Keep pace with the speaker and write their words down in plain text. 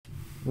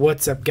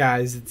What's up,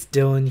 guys? It's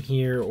Dylan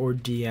here, or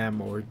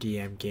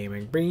DM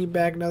Gaming, bringing you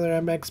back another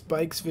MX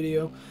Bikes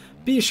video.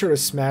 Be sure to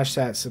smash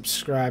that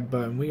subscribe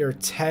button. We are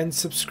 10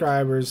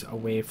 subscribers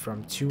away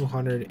from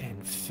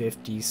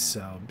 250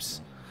 subs.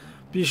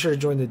 Be sure to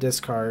join the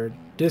Discord,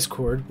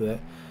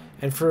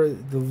 and for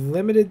the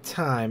limited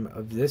time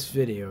of this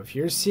video, if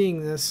you're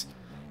seeing this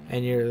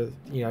and you're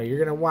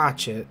gonna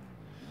watch it,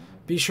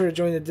 be sure to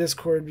join the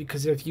Discord,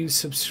 because if you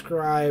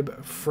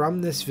subscribe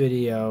from this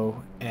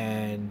video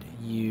and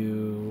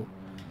you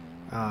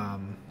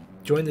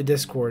join the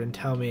Discord and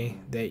tell me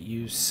that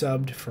you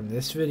subbed from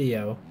this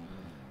video,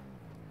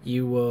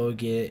 you will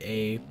get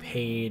a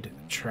paid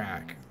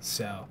track.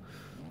 So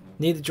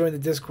need to join the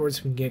Discord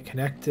so we can get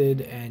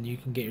connected and you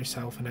can get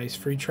yourself a nice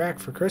free track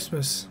for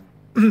Christmas.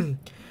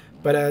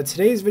 But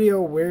today's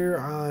video, we're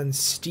on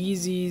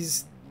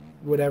Steezy's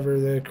whatever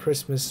the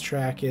Christmas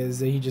track is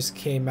that he just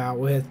came out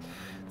with.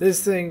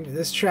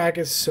 This track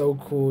is so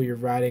cool. You're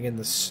riding in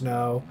the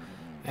snow,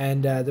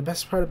 and the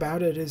best part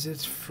about it is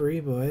it's free,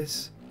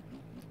 boys.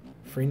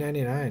 Free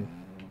 99.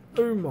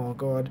 Oh my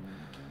god.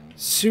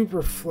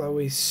 Super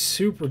flowy,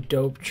 super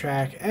dope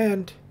track,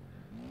 and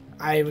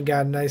I even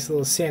got a nice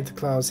little Santa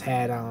Claus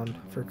hat on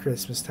for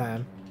Christmas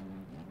time.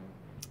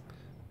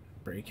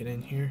 Break it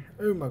in here.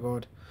 Oh my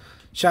god.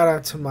 Shout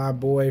out to my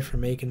boy for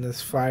making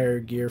this fire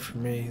gear for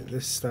me.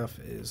 This stuff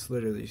is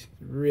literally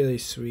really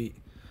sweet.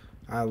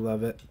 I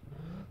love it.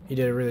 He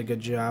did a really good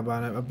job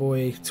on it. My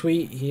boy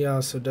Tweet, he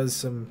also does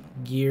some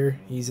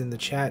gear. He's in the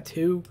chat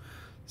too.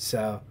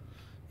 So,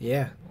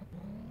 yeah.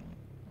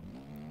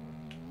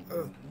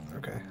 Oh,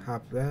 okay,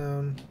 hop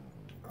down.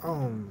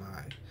 Oh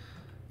my.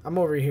 I'm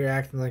over here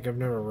acting like I've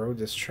never rode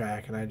this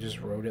track, and I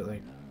just rode it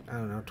like, I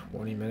don't know,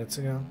 20 minutes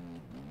ago.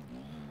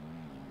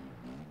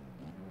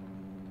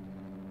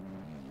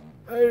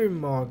 Oh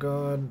my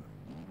god.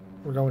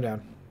 We're going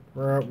down.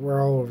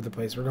 We're all over the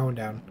place. We're going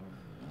down.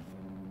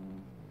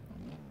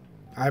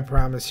 I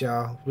promise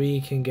y'all,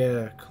 we can get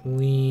a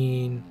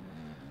clean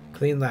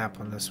lap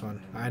on this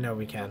one. I know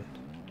we can.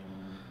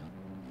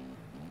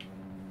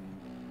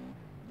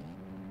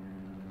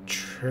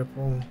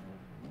 Triple,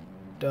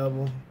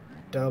 double.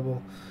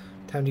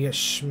 Time to get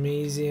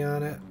schmeezy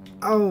on it.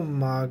 Oh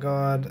my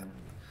god.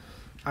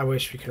 I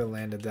wish we could have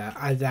landed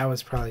that. That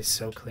was probably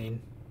so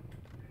clean.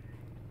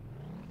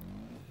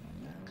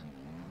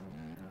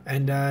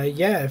 And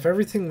yeah, if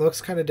everything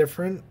looks kind of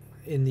different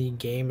in the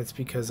game, it's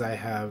because I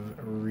have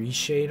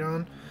reshade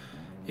on.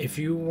 If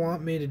you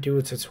want me to do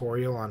a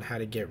tutorial on how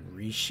to get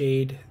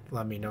reshade,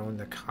 let me know in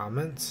the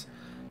comments,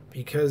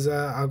 because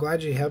I'll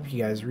gladly help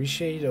you guys.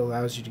 Reshade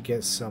allows you to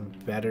get some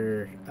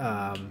better,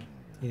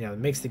 it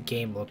makes the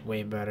game look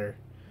way better.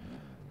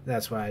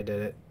 That's why I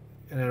did it.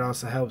 And it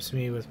also helps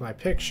me with my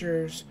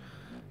pictures,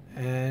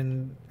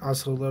 and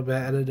also a little bit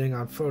of editing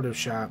on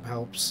Photoshop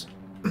helps.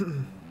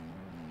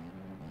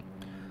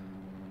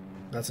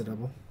 That's a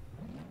double.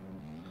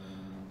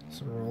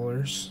 Some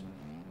rollers.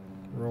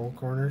 Roll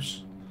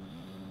corners.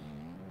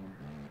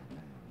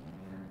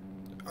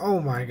 Oh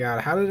my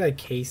god, how did I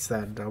case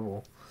that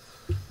double?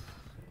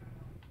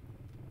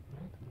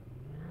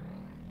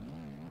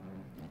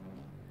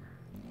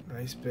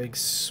 Nice big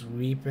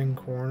sweeping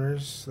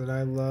corners that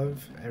I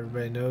love.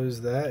 Everybody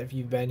knows that. If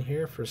you've been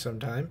here for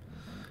some time,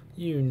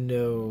 you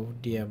know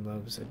DM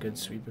loves a good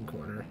sweeping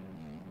corner.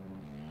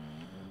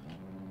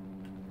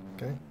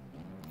 Okay.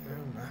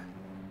 Oh my.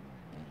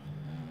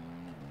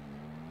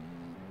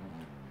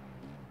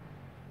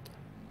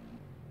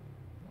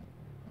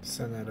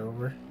 Send that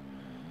over.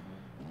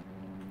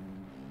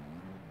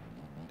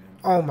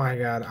 Oh my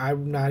god,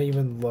 I'm not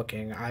even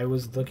looking. I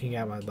was looking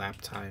at my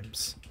lap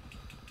times.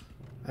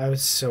 I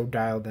was so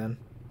dialed in.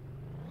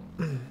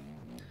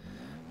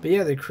 But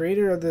yeah, the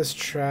creator of this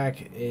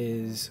track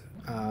is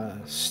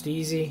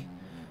Steezy.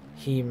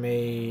 He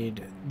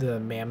made the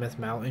Mammoth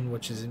Mountain,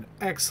 which is an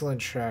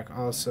excellent track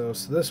also.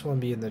 So this one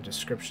will be in the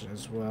description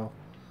as well.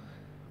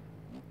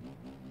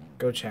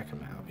 Go check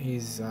him out.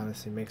 He's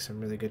honestly makes some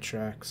really good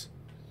tracks.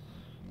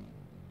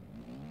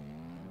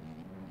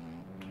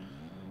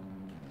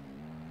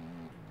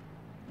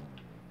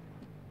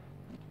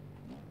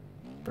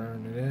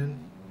 Burn it in.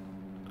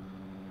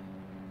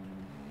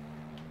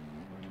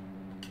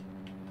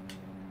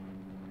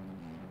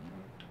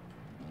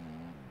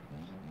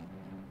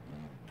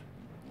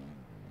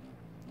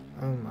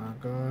 Oh my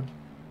god.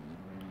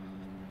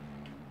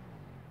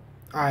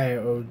 I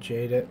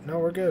OJ'd it. No,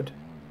 we're good.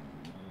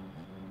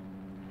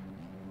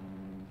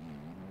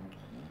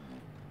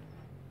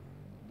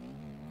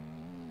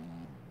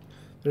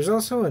 There's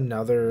also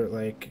another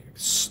like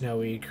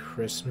snowy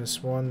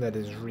Christmas one that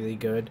is really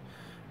good,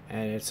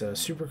 and it's a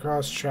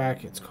Supercross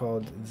track. It's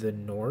called The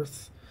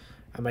North.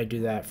 I might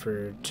do that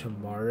for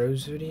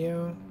tomorrow's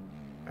video.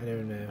 I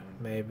don't know,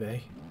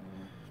 maybe.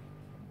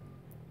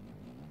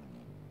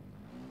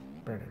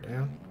 Burn it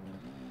down.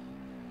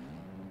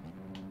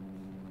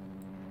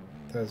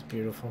 That was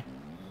beautiful.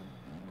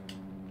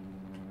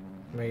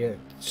 I'm gonna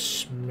get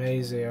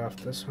schmazy off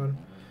this one.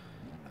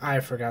 I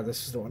forgot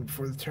this is the one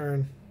before the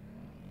turn.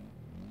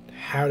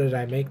 How did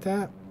I make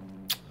that?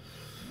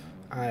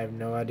 I have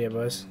no idea,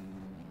 boys.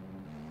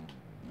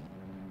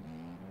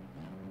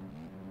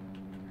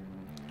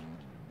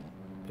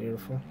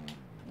 Beautiful.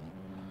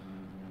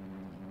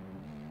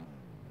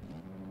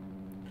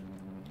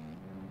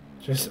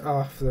 Just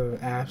off the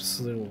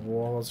absolute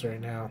walls right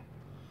now.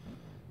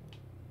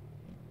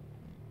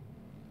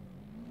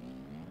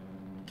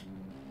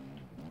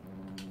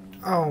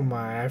 Oh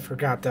my, I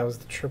forgot that was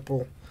the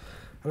triple.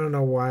 I don't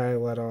know why I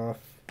let off.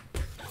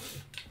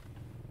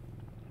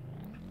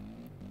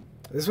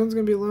 This one's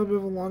going to be a little bit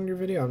of a longer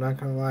video, I'm not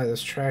going to lie.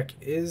 This track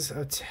is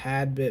a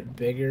tad bit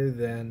bigger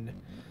than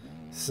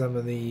some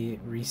of the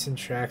recent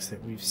tracks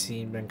that we've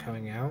seen been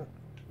coming out.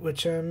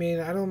 Which, I mean,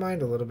 I don't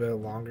mind a little bit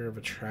longer of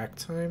a track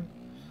time.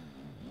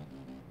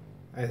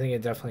 I think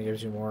it definitely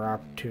gives you more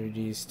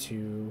opportunities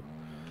to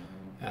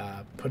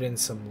put in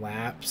some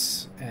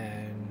laps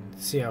and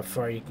see how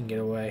far you can get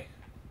away.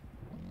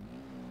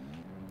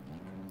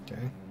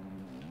 Okay.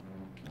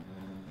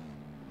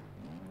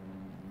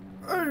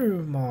 Oh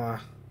my.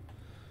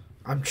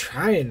 I'm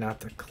trying not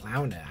to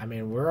clown it. I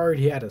mean, we're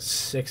already at a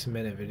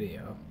 6-minute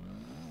video.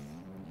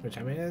 Which,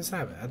 I mean, it's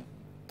not bad.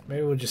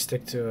 Maybe we'll just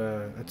stick to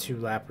a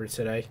 2-lapper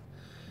today.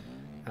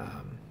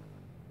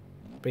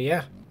 But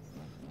yeah.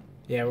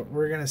 Yeah,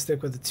 we're going to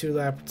stick with the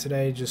 2-lapper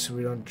today just so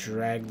we don't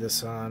drag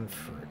this on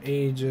for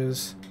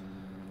ages.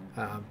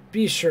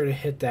 Be sure to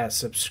hit that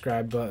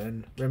subscribe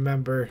button.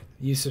 Remember,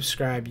 you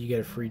subscribe, you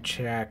get a free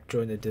chat.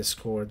 Join the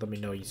Discord. Let me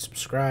know you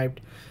subscribed.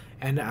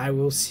 And I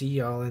will see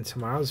y'all in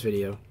tomorrow's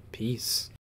video. Peace.